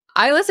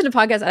I listen to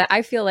podcasts and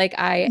I feel like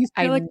I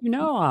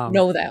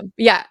know them.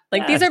 Yeah.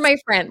 Like these are my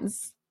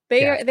friends.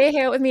 They hang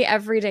out with me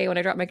every day when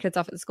I drop my kids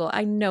off at school.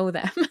 I know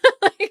them.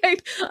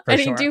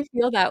 I do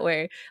feel that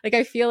way. Like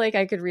I feel like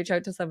I could reach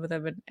out to some of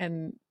them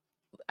and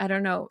I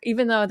don't know,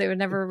 even though they would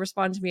never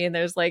respond to me and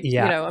there's like,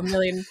 a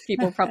million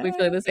people probably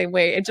feeling the same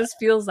way. It just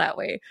feels that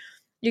way.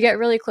 You get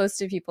really close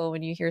to people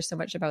when you hear so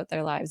much about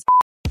their lives.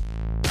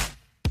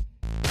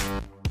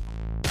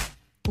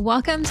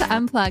 Welcome to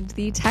Unplugged,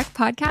 the tech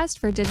podcast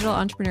for digital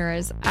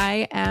entrepreneurs.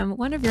 I am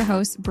one of your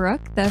hosts,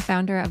 Brooke, the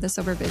founder of the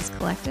Sober Biz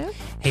Collective.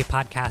 Hey,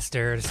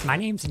 podcasters. My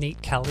name's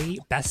Nate Kelly,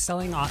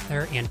 best-selling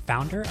author and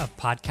founder of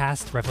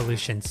Podcast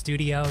Revolution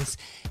Studios.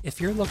 If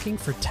you're looking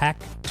for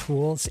tech,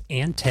 tools,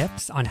 and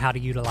tips on how to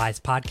utilize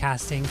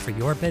podcasting for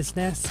your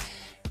business,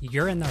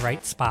 you're in the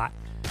right spot.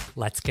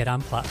 Let's get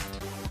unplugged.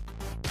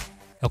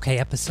 Okay,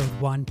 episode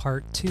 1,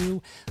 part 2.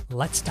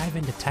 Let's dive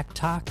into tech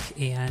talk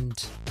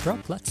and,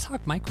 Brooke, let's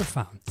talk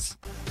microphones.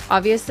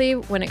 Obviously,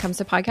 when it comes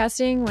to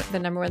podcasting, the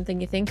number one thing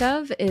you think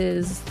of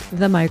is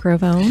the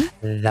microphone.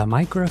 The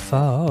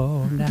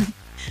microphone.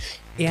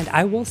 And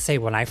I will say,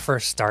 when I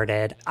first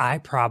started, I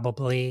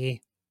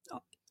probably,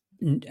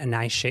 and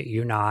I shit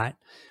you not,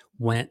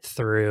 went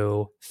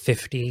through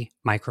 50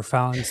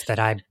 microphones that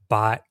I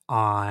bought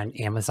on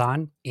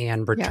Amazon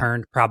and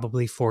returned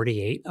probably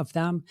 48 of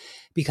them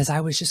because I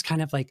was just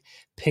kind of like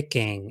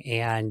picking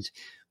and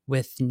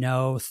with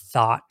no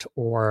thought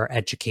or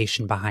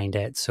education behind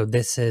it. So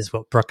this is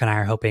what Brooke and I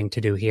are hoping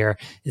to do here,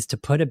 is to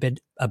put a bit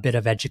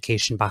of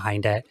education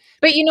behind it.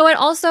 But you know what?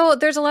 Also,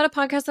 there's a lot of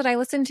podcasts that I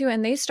listen to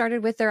and they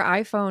started with their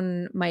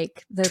iPhone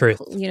mic,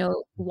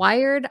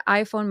 wired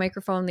iPhone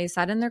microphone. They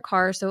sat in their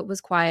car so it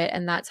was quiet,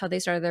 and that's how they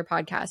started their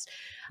podcast.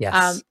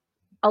 Yes.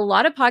 A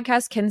lot of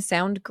podcasts can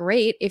sound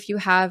great if you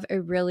have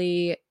a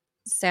really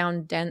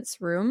sound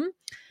dense room.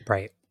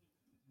 Right.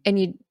 And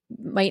you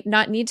might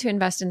not need to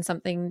invest in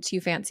something too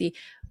fancy.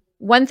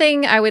 One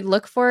thing I would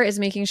look for is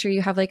making sure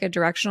you have like a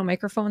directional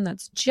microphone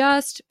that's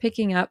just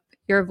picking up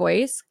your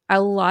voice.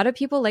 A lot of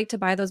people like to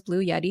buy those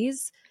Blue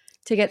Yetis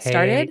to get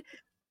started,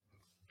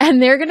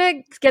 and they're going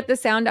to get the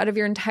sound out of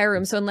your entire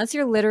room. So unless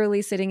you're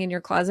literally sitting in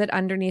your closet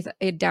underneath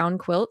a down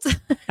quilt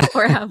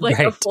or have like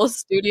a full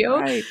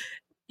studio,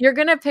 you're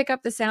going to pick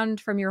up the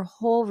sound from your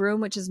whole room,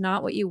 which is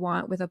not what you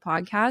want with a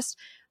podcast.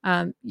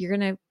 You're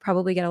going to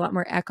probably get a lot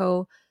more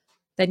echo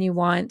than you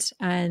want.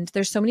 And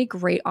there's so many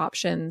great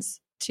options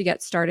to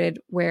get started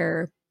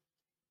where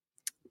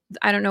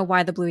I don't know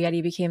why the Blue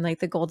Yeti became like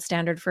the gold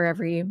standard for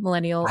every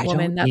millennial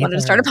woman that wanted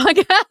to start a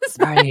podcast.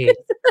 Right.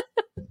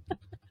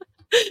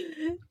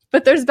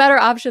 But there's better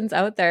options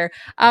out there.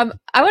 I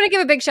want to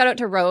give a big shout out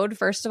to Rode,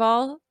 first of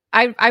all.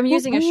 I'm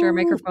using a Shure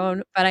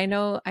microphone, but I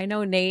know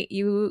Nate,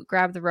 you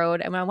grabbed the Rode,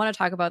 and I want to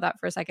talk about that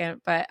for a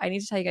second, but I need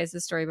to tell you guys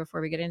this story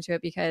before we get into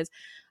it because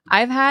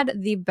I've had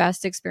the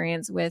best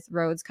experience with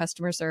Rode's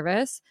customer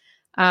service.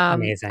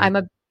 Amazing.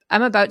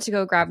 I'm about to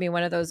go grab me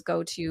one of those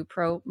Go-To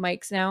Pro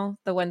mics now,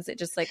 the ones that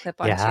just like clip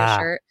onto your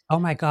shirt. Oh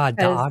my God,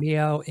 the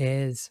audio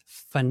is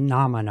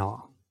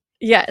phenomenal.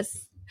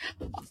 Yes.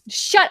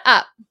 Shut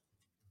up.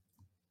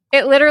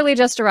 It literally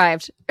just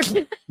arrived.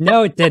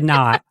 No, it did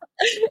not.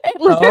 It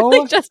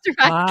literally just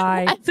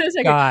arrived.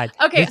 My God.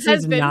 Okay,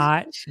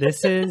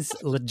 this is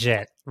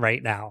legit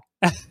right now.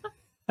 How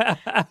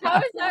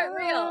is that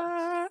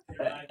real?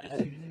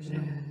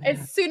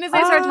 As soon as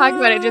I start talking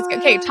about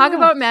it, talk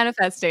about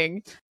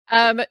manifesting.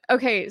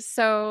 Okay,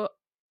 so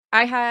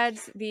I had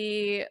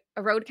a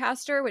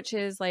Rodecaster, which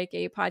is like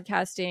a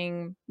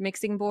podcasting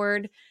mixing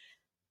board.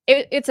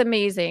 It's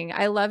amazing.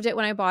 I loved it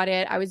when I bought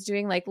it. I was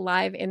doing like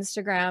live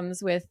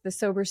Instagrams with the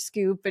Sober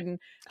Scoop, and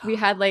we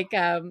had like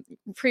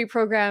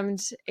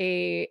pre-programmed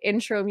a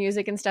intro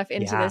music and stuff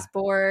into this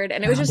board,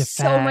 and it was just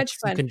so much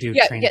fun. You can do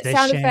transitions,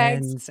 sound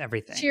effects,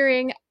 everything.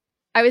 Cheering.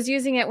 I was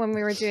using it when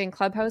we were doing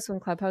Clubhouse,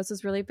 when Clubhouse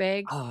was really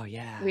big. Oh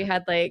yeah. We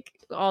had like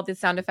all the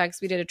sound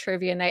effects. We did a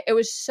trivia night. It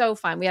was so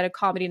fun. We had a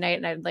comedy night,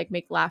 and I'd like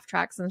make laugh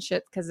tracks and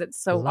shit because it's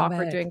so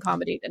awkward doing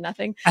comedy to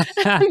nothing.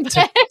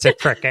 to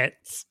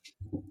crickets.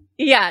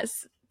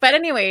 Yes. But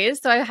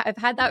anyways, so I've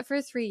had that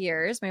for 3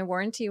 years. My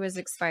warranty was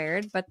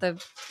expired, but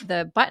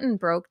the button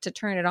broke to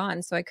turn it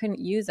on, so I couldn't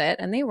use it.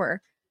 And it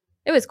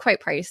was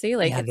quite pricey.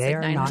 Like it's like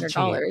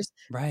 $900.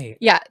 Right.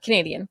 Yeah,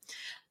 Canadian.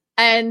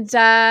 And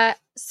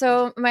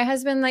so my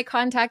husband like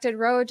contacted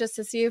Rode just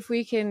to see if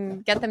we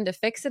can get them to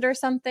fix it or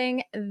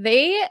something.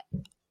 They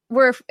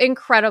were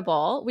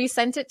incredible. We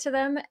sent it to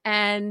them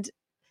and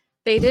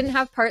they didn't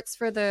have parts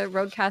for the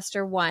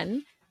Rodecaster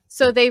 1.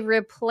 So they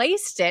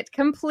replaced it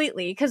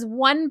completely because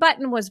one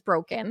button was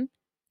broken.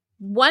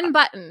 One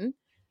button.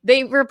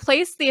 They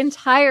replaced the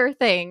entire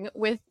thing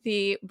with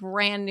the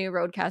brand new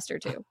Rodecaster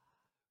 2.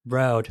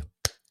 Rode.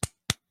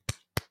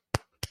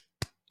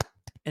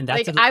 And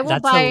that's I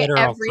will buy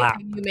everything clap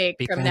you make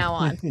from now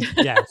on.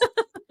 Yes.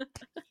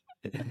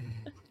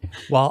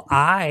 Well,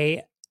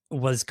 I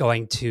was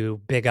going to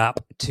big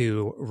up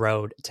to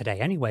Rode today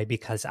anyway,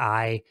 because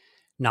I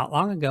not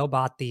long ago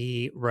bought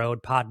the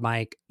Rode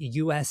PodMic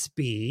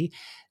USB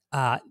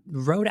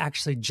Rode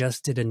actually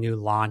just did a new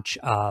launch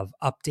of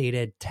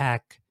updated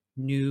tech,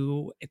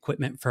 new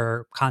equipment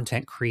for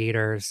content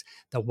creators,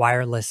 the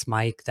wireless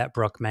mic that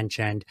Brooke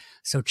mentioned.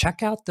 So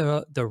check out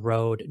the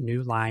Rode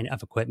new line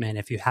of equipment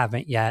if you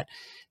haven't yet.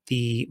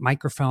 The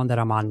microphone that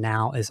I'm on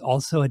now is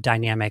also a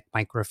dynamic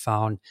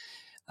microphone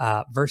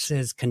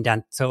versus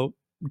condense. So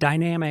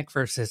dynamic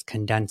versus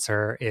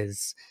condenser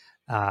is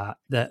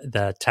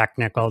the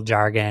technical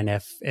jargon,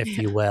 if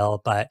you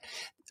will, but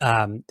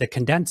the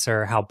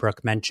condenser, how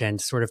Brooke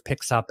mentioned, sort of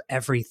picks up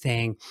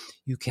everything.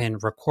 You can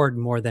record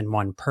more than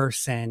one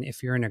person.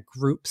 If you're in a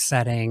group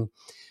setting,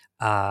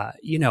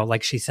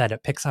 like she said,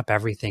 it picks up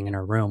everything in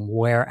a room.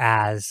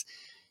 Whereas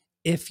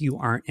if you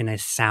aren't in a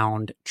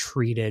sound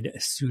treated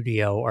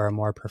studio or a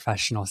more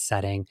professional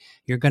setting,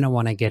 you're going to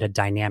want to get a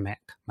dynamic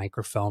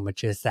microphone,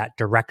 which is that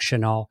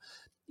directional.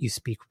 You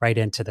speak right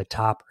into the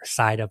top or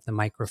side of the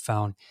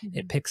microphone. Mm-hmm.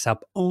 It picks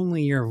up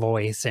only your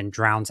voice and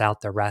drowns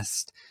out the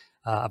rest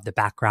of the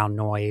background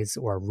noise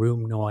or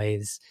room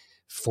noise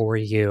for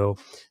you.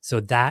 So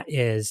that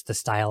is the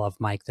style of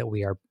mic that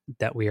we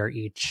are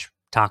each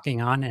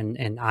talking on,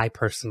 and I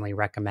personally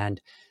recommend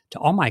to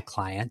all my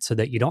clients so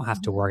that you don't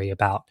have to worry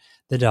about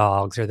the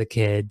dogs or the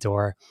kids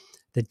or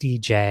the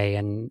DJ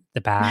in the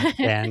back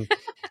and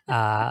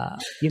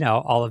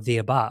all of the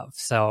above.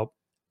 So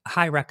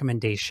high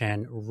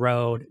recommendation.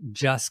 Rode,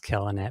 just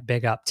killing it.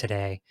 Big up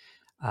today,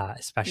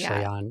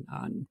 especially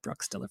on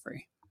Brooke's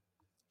delivery.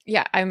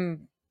 Yeah,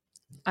 I'm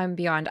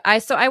beyond.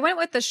 I went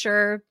with the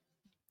Shure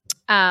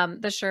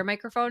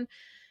microphone.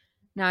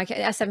 Now I can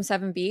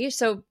SM7B.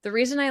 So the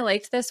reason I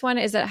liked this one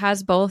is it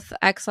has both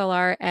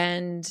XLR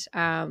and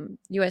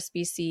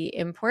USB-C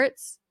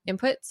inputs.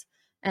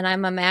 And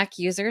I'm a Mac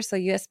user, so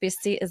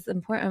USB-C is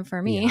important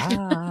for me.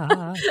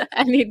 Yeah.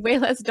 I need way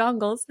less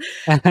dongles.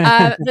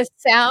 The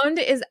sound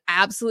is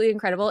absolutely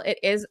incredible. It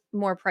is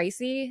more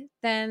pricey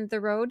than the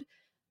Rode.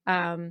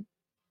 But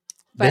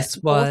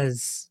this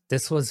was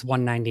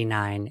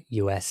 $199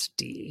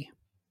 USD.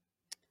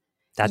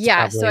 That's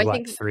probably so I what,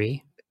 think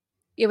 $3?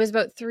 It was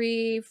about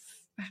 $380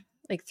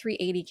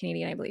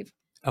 Canadian, I believe.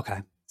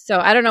 Okay. So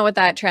I don't know what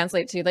that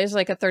translates to. There's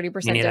like a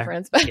 30%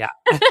 difference. But yeah.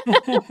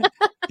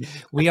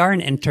 We are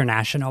an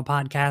international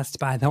podcast,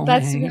 by the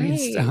That's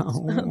way.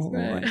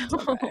 Right.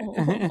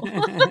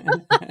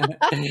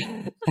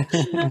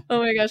 Oh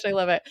my gosh, I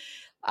love it.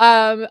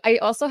 I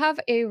also have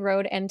a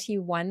Rode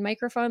NT1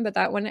 microphone, but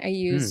that one I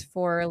use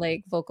for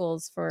like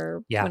vocals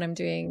for when I'm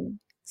doing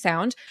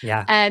sound.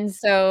 Yeah. And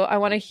so I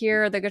want to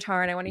hear the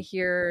guitar and I want to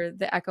hear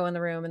the echo in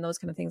the room and those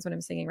kind of things when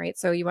I'm singing, right?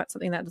 So you want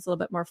something that's a little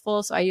bit more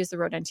full. So I use the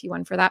Rode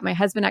NT1 for that. My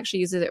husband actually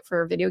uses it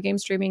for video game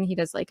streaming. He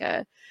does like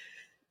a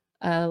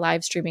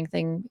live streaming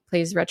thing,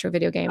 plays retro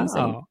video games.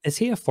 Oh, is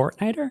he a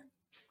Fortniter?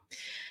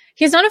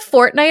 He's not a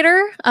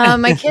Fortniter.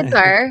 My kids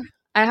are.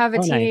 I have a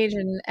teenage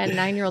and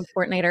 9-year-old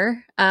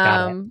Fortniter.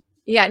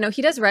 Yeah, no,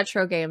 he does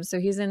retro games. So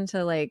he's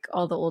into like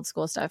all the old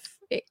school stuff.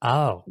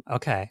 Oh,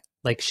 okay.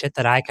 Like shit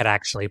that I could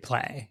actually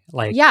play.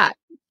 Like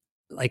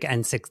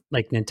N6,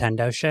 like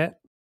Nintendo shit.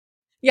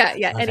 Yeah,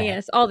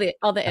 NES, all the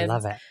I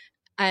love it.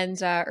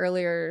 And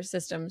earlier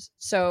systems.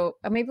 So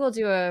maybe we'll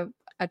do a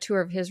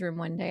tour of his room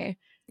one day.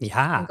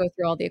 Yeah. And go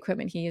through all the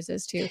equipment he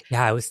uses too.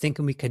 Yeah, I was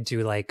thinking we could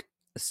do like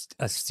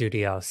a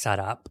studio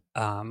setup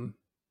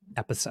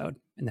episode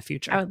in the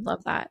future. I would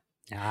love that.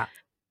 Yeah.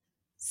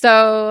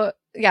 So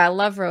yeah,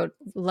 love Rode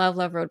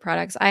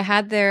products. I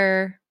had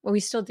we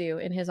still do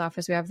in his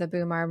office. We have the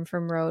boom arm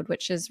from Rode,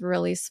 which is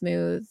really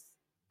smooth.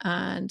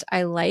 And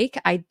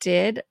I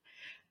did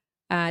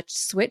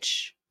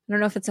switch. I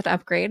don't know if it's an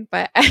upgrade,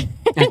 but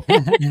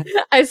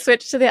I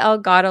switched to the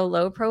Elgato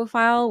low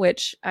profile,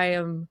 which I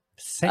am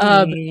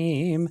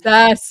same.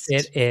 Obsessed.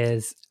 It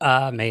is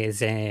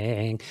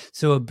amazing.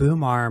 So a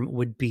boom arm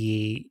would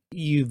be,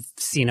 you've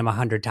seen them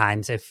 100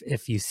 times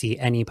if you see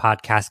any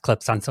podcast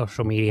clips on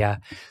social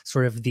media,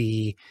 sort of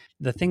the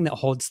thing that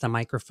holds the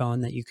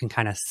microphone that you can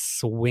kind of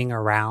swing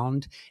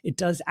around. It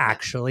does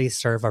actually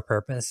serve a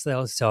purpose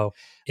though. So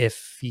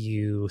if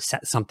you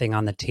set something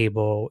on the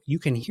table, you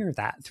can hear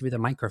that through the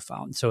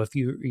microphone. So if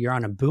you're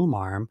on a boom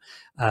arm,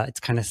 it's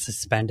kind of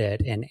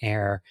suspended in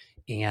air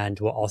and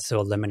will also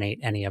eliminate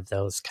any of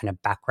those kind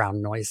of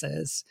background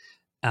noises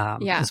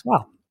as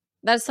well.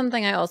 That's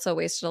something I also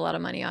wasted a lot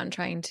of money on,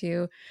 trying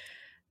to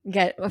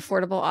get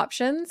affordable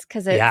options,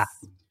 because it's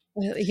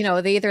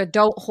they either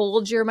don't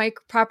hold your mic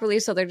properly,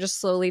 so they're just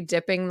slowly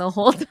dipping the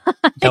whole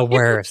time. The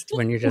worst,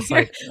 when you're just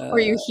like or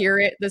you hear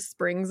it, the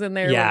springs in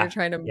there when you're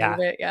trying to move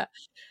it.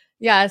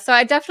 Yeah. So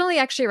I definitely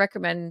actually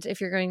recommend, if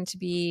you're going to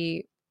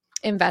be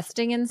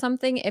investing in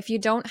something, if you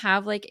don't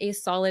have like a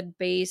solid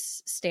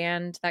base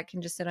stand that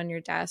can just sit on your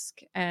desk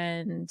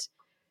and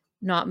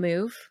not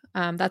move,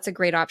 that's a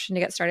great option to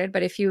get started.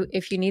 But if you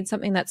need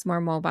something that's more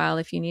mobile,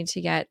 if you need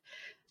to get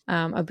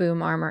a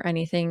boom arm or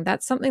anything,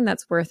 that's something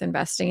that's worth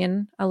investing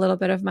in a little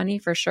bit of money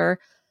for sure.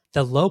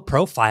 The low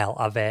profile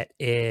of it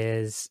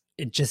is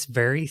just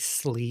very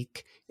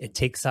sleek. It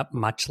takes up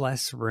much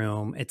less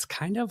room. It's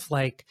kind of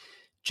like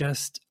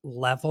just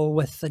level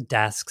with the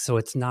desk, so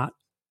it's not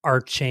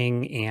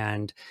arching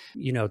and,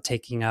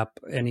 taking up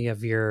any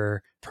of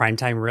your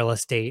primetime real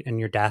estate in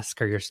your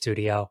desk or your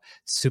studio.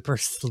 Super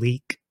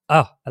sleek.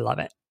 Oh, I love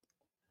it.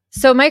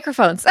 So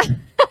microphones.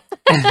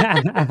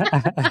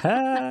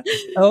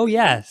 Oh,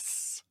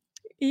 yes.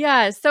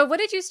 Yeah. So what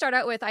did you start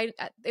out with?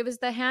 It was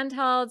the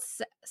handheld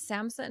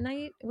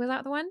Samsonite. Was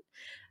that the one?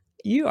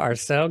 You are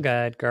so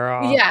good,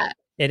 girl. Yeah.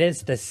 It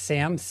is the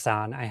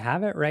Samsung. I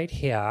have it right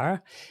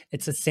here.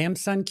 It's a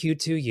Samsung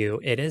Q2U.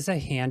 It is a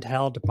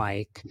handheld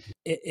mic.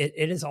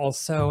 It is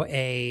also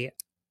a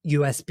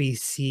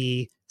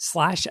USB-C /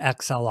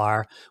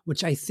 XLR,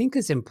 which I think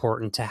is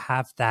important to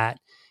have that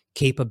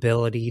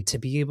capability to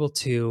be able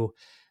to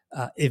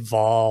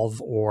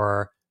evolve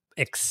or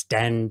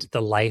extend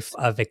the life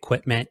of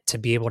equipment, to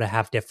be able to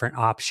have different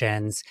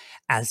options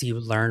as you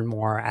learn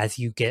more, as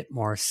you get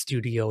more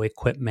studio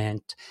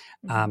equipment,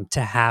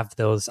 to have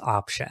those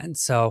options.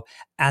 So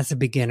as a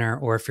beginner,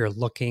 or if you're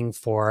looking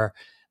for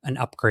an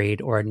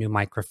upgrade or a new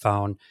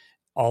microphone,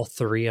 all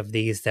three of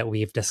these that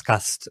we've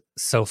discussed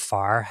so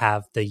far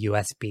have the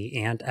USB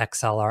and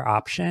XLR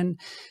option.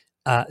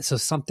 So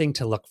something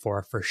to look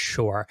for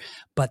sure.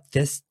 But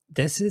this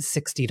is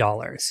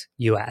 $60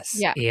 US.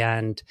 Yeah.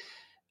 And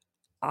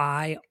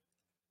I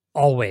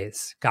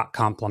always got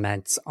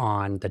compliments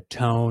on the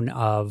tone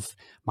of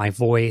my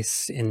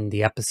voice in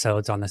the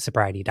episodes on the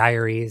Sobriety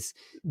Diaries,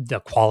 the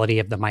quality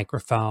of the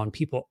microphone.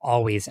 People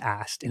always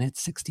asked, and it's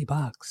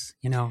 $60,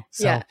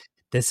 So Yeah.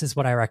 this is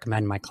what I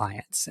recommend my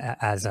clients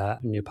as a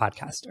new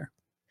podcaster.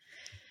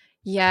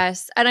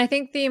 Yes. And I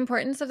think the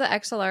importance of the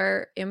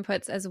XLR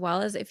inputs, as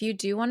well as if you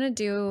do want to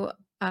do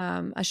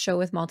a show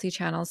with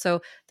multi-channel,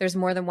 so there's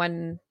more than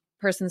one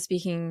person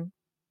speaking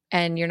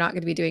and you're not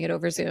going to be doing it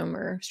over Zoom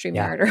or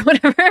StreamYard or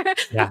whatever.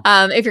 Yeah.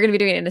 If you're going to be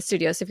doing it in a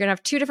studio. So if you're going to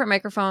have two different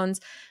microphones,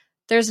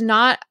 there's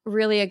not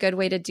really a good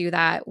way to do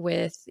that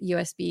with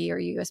USB or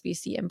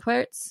USB-C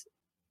inputs.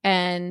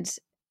 And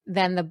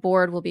then the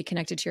board will be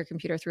connected to your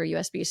computer through a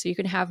USB. So you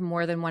can have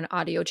more than one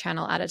audio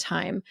channel at a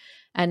time.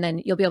 And then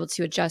you'll be able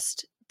to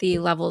adjust the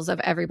levels of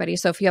everybody.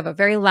 So if you have a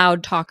very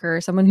loud talker,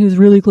 someone who's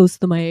really close to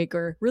the mic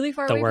or really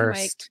far away from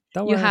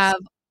the mic, you have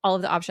all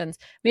of the options.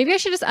 Maybe I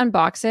should just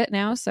unbox it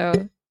now so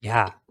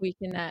we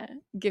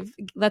can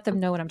let them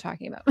know what I'm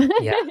talking about.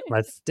 Yeah,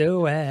 let's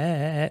do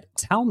it.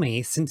 Tell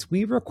me, since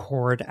we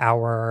record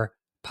our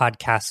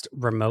podcast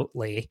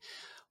remotely,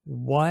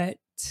 what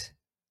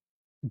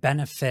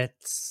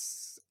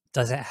benefits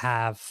does it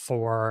have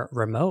for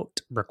remote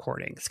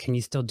recordings? Can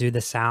you still do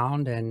the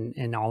sound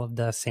and all of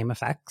the same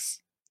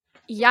effects?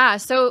 Yeah.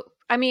 So,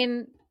 I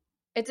mean,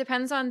 it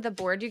depends on the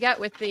board you get.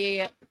 With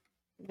the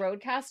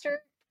Rodecaster,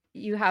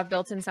 you have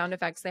built-in sound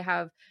effects. They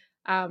have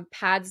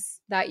pads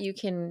that you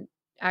can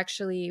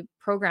actually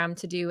program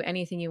to do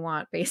anything you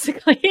want,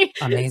 basically.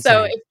 Amazing.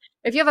 So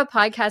if you have a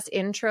podcast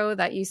intro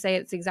that you say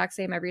it's the exact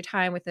same every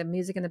time with the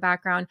music in the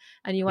background,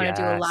 and you want to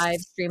do a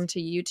live stream to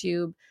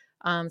YouTube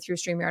through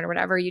StreamYard or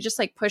whatever, you just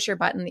like push your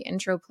button, the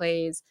intro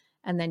plays,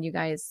 and then you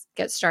guys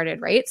get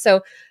started, right?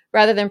 So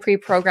rather than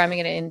pre-programming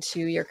it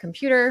into your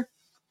computer,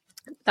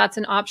 that's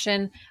an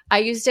option. I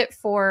used it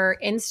for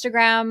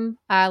Instagram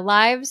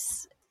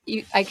lives.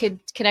 I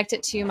could connect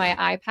it to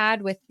my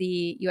iPad with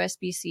the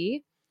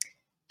USB-C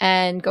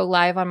and go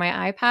live on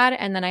my iPad.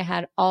 And then I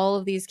had all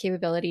of these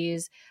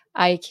capabilities.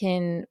 I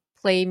can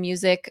play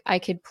music. I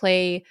could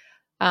play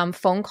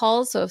phone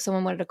calls. So if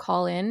someone wanted to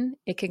call in,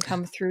 it can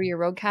come through your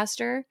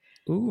Rodecaster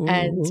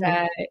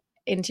and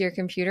into your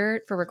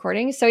computer for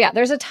recording. So yeah,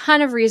 there's a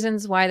ton of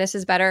reasons why this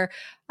is better.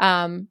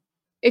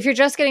 If you're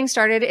just getting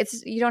started,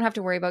 you don't have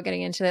to worry about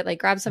getting into it. Like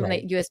grab something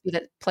that USB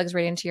that plugs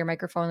right into your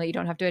microphone that you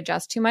don't have to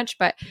adjust too much.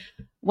 But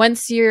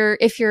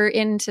if you're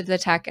into the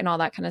tech and all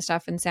that kind of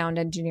stuff and sound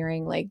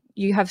engineering, like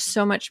you have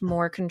so much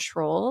more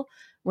control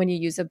when you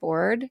use a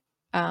board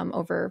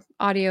over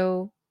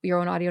audio, your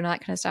own audio and all that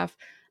kind of stuff.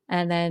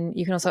 And then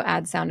you can also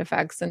add sound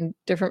effects and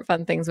different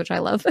fun things, which I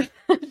love.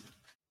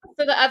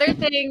 So the other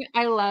thing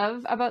I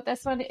love about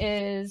this one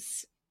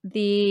is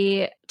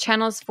the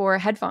channels for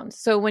headphones.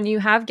 So when you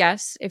have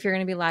guests, if you're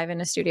going to be live in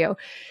a studio,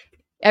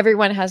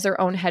 everyone has their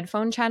own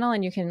headphone channel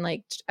and you can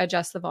like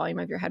adjust the volume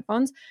of your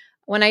headphones.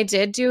 When I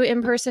did do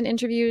in-person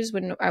interviews,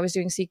 when I was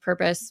doing Seek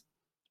Purpose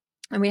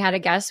and we had a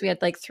guest, we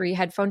had like 3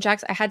 headphone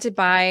jacks. I had to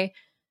buy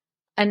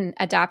an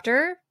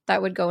adapter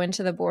that would go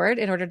into the board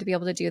in order to be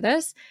able to do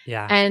this.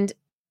 Yeah. And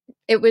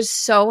it was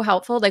so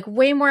helpful, like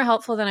way more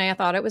helpful than I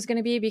thought it was going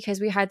to be, because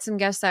we had some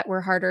guests that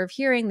were harder of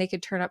hearing. They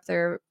could turn up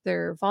their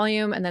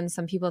volume. And then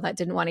some people that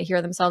didn't want to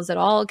hear themselves at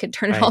all could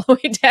turn it all the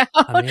way down.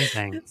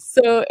 Amazing.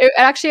 So it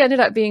actually ended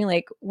up being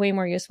like way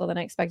more useful than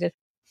I expected.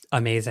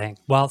 Amazing.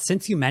 Well,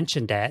 since you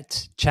mentioned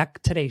it,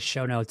 check today's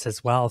show notes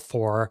as well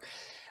for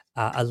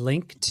a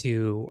link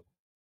to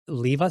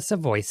leave us a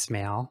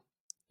voicemail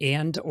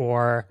and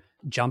or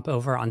jump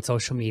over on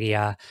social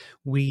media.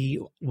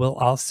 We will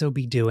also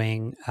be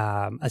doing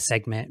a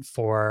segment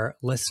for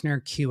listener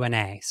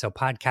Q&A. So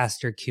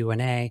podcaster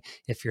Q&A,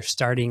 if you're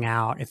starting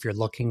out, if you're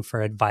looking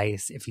for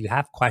advice, if you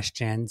have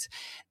questions,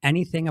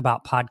 anything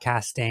about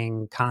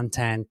podcasting,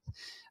 content,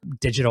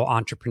 digital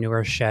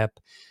entrepreneurship,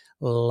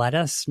 let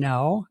us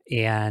know,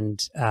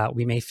 and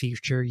we may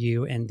feature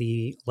you in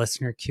the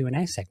listener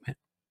Q&A segment.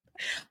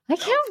 I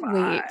can't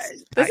wait.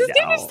 This is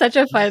going to be such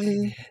a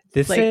fun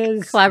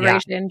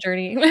collaboration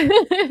journey.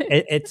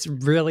 It's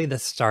really the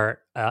start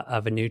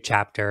of a new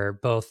chapter,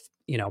 both,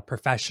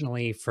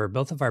 professionally for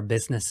both of our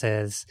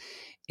businesses,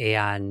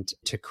 and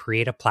to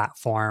create a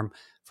platform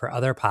for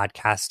other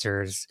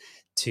podcasters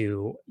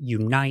to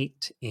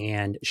unite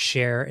and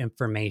share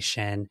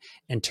information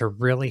and to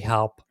really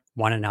help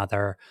one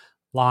another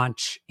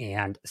launch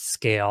and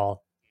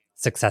scale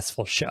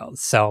successful shows.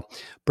 So,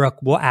 Brooke,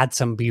 we'll add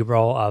some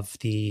B-roll of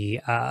the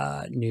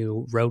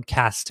new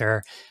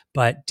Rodecaster,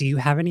 but do you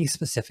have any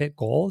specific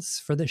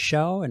goals for the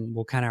show? And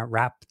we'll kind of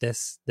wrap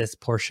this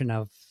portion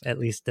of at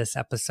least this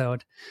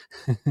episode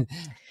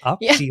up.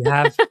 Yeah. Do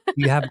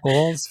you have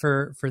goals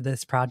for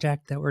this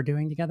project that we're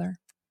doing together?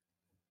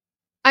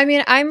 I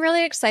mean, I'm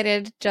really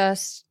excited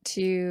just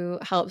to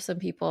help some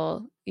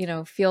people,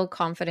 feel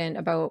confident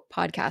about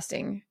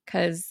podcasting,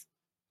 because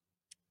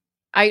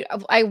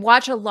I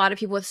watch a lot of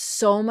people with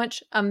so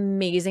much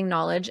amazing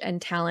knowledge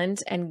and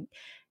talent and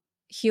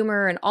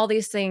humor and all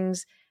these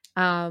things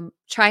try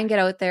and get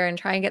out there and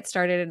try and get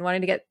started and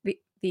wanting to get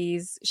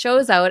these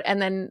shows out.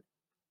 And then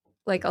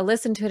like I'll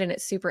listen to it and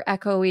it's super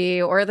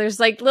echoey, or there's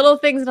like little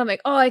things and I'm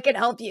like, oh, I can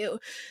help you.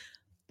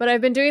 But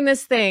I've been doing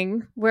this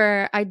thing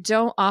where I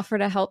don't offer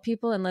to help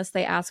people unless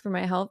they ask for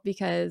my help,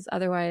 because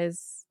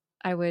otherwise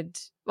I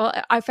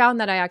found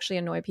that I actually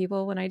annoy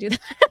people when I do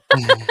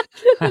that.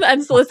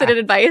 Unsolicited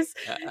advice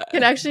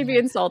can actually be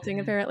insulting,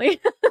 apparently.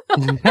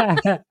 Like,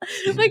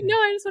 no,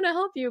 I just want to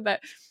help you.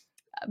 But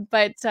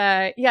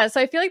yeah,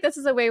 so I feel like this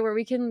is a way where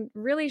we can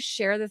really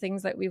share the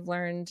things that we've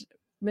learned,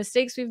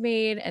 mistakes we've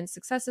made and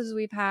successes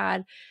we've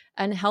had,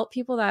 and help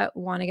people that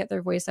want to get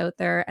their voice out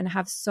there and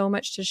have so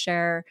much to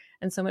share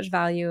and so much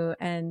value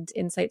and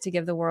insight to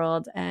give the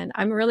world. And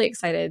I'm really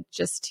excited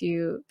just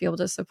to be able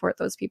to support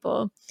those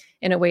people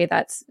in a way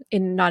that's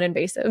not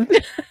invasive.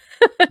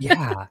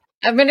 Yeah.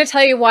 I'm going to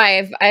tell you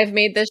why I've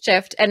made this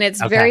shift, and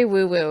it's very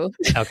woo-woo.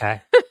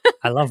 Okay.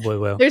 I love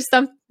woo-woo.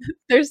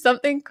 There's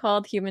something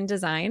called human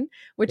design,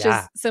 which is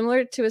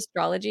similar to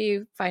astrology.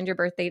 You find your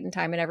birth date and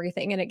time and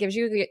everything, and it gives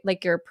you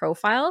like your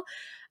profile.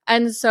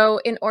 And so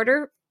in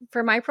order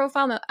for my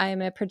profile,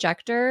 I'm a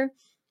projector,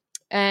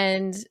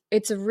 and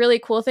it's a really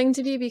cool thing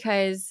to be,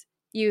 because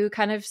you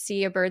kind of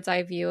see a bird's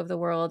eye view of the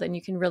world and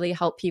you can really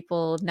help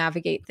people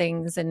navigate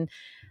things. And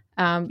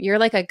you're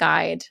like a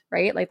guide,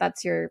 right? Like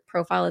that's your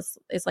profile is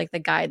like the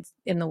guides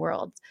in the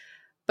world.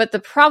 But the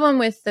problem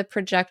with the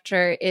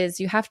projector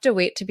is you have to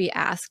wait to be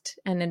asked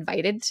and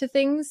invited to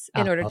things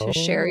in order to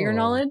share your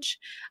knowledge.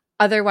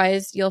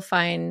 Otherwise, you'll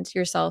find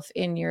yourself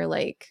in your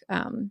like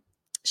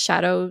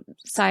shadow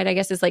side, I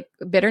guess, is like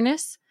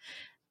bitterness.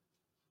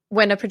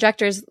 When a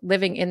projector is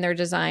living in their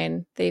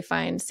design, they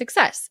find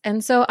success.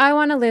 And so I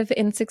want to live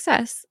in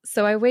success.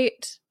 So I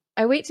wait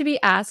to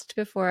be asked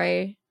before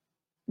I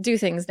do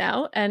things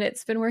now, and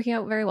it's been working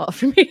out very well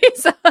for me.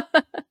 So.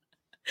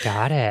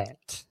 Got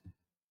it.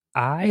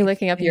 Are you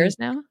looking up yours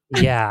now?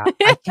 Yeah,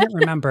 I can't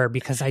remember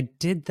because I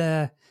did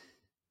it.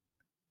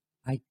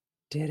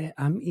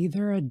 I'm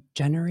either a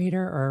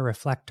generator or a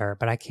reflector,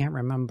 but I can't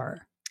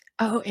remember.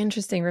 Oh,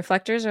 interesting.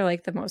 Reflectors are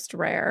like the most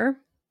rare.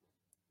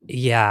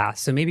 Yeah,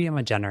 so maybe I'm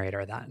a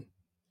generator then.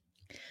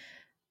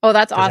 Oh,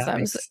 that's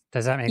awesome.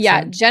 Does that make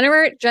sense?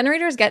 Yeah,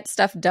 generators get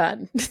stuff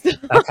done.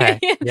 Okay,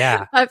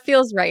 yeah. That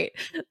feels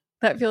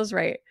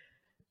right.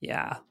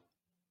 Yeah.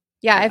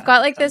 Yeah, I've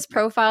got like this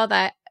profile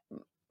that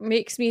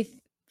makes me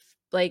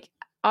like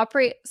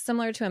operate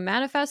similar to a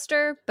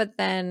manifestor, but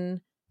then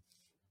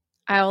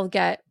I'll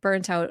get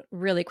burnt out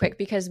really quick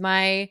because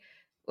you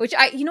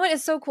know what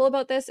is so cool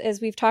about this is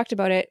we've talked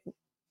about it.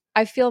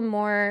 I feel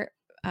more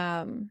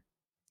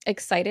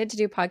excited to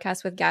do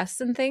podcasts with guests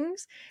and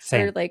things.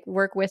 Same. Or like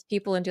work with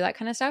people and do that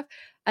kind of stuff.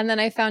 And then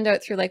I found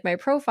out through like my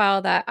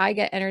profile that I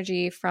get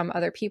energy from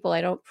other people.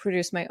 I don't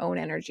produce my own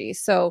energy.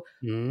 So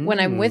when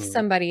I'm with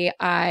somebody,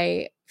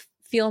 I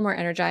feel more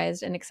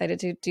energized and excited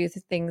to do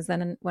things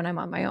than when I'm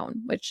on my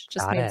own, which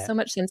just made so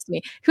much sense to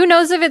me. Who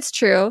knows if it's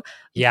true,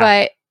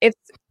 but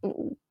it's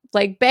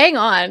like bang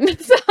on.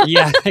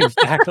 Yeah,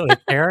 exactly.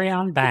 Carry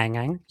on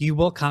banging. You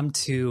will come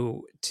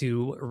to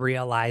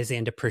realize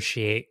and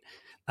appreciate,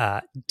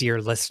 dear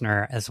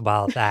listener, as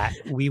well, that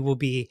we will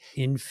be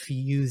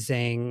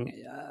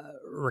infusing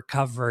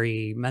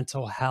recovery,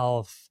 mental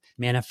health,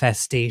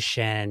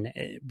 manifestation,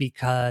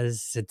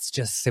 because it's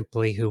just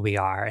simply who we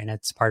are, and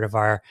it's part of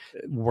our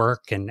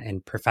work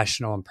and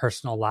professional and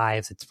personal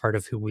lives. It's part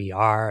of who we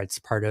are. It's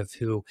part of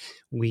who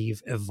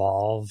we've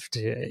evolved,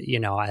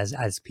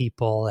 as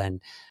people.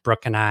 And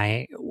Brooke and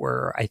I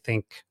were, I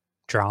think,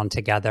 drawn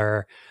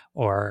together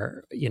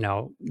or,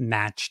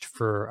 matched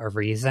for a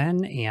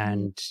reason,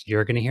 and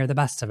you're going to hear the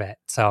best of it.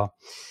 So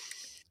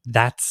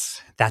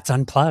that's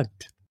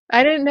Unplugged.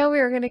 I didn't know we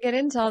were going to get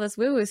into all this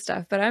woo-woo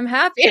stuff, but I'm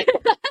happy.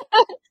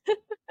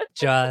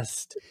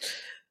 Just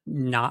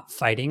not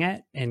fighting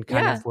it and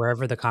kind of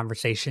wherever the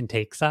conversation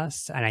takes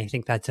us. And I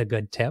think that's a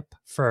good tip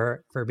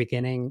for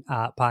beginning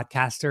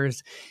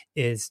podcasters,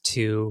 is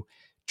to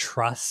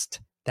trust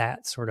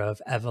that sort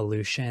of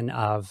evolution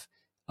of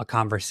a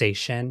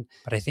conversation.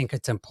 But I think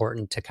it's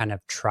important to kind of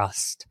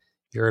trust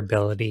your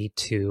ability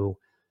to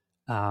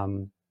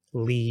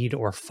lead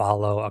or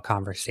follow a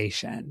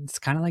conversation. It's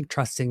kind of like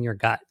trusting your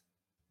gut.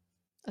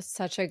 That's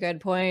such a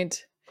good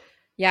point.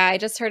 Yeah, I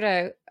just heard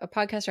a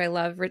podcaster I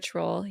love, Rich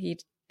Roll.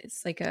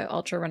 It's like an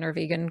ultra runner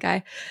vegan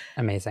guy.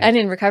 Amazing. And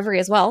in recovery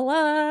as well.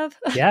 Love.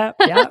 Yeah.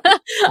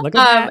 Look at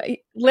that.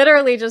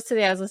 Literally just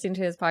today I was listening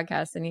to his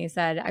podcast and he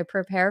said, I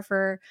prepare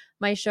for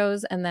my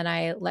shows and then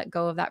I let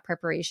go of that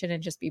preparation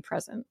and just be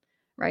present.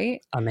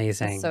 Right?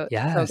 Amazing. So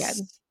yes. So good.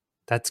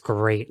 That's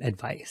great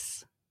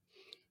advice.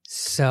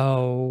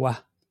 So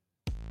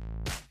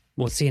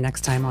we'll see you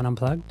next time on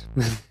Unplugged.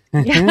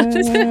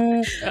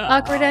 Yeah.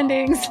 Awkward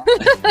endings.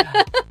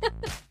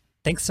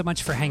 Thanks so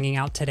much for hanging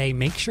out today.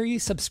 Make sure you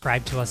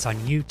subscribe to us on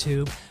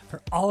YouTube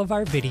for all of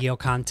our video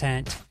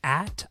content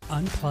at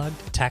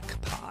Unplugged Tech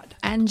Pod.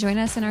 And join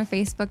us in our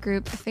Facebook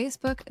group,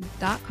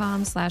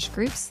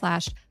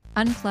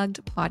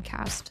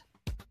 facebook.com/groups/unpluggedpodcast.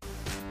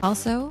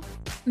 Also,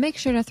 make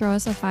sure to throw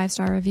us a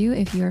 5-star review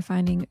if you are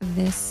finding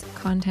this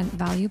content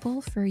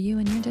valuable for you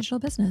and your digital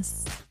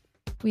business.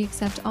 We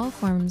accept all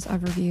forms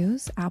of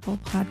reviews: Apple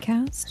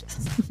Podcasts,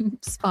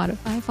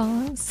 Spotify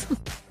follows,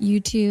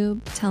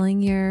 YouTube,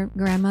 telling your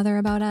grandmother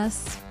about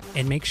us.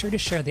 And make sure to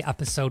share the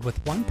episode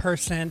with one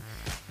person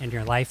in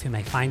your life who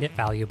may find it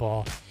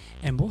valuable.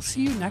 And we'll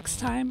see you next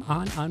time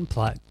on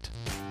Unplugged.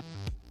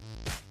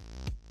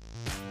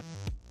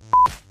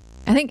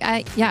 I think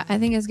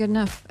it's good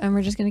enough. And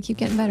we're just going to keep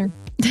getting better.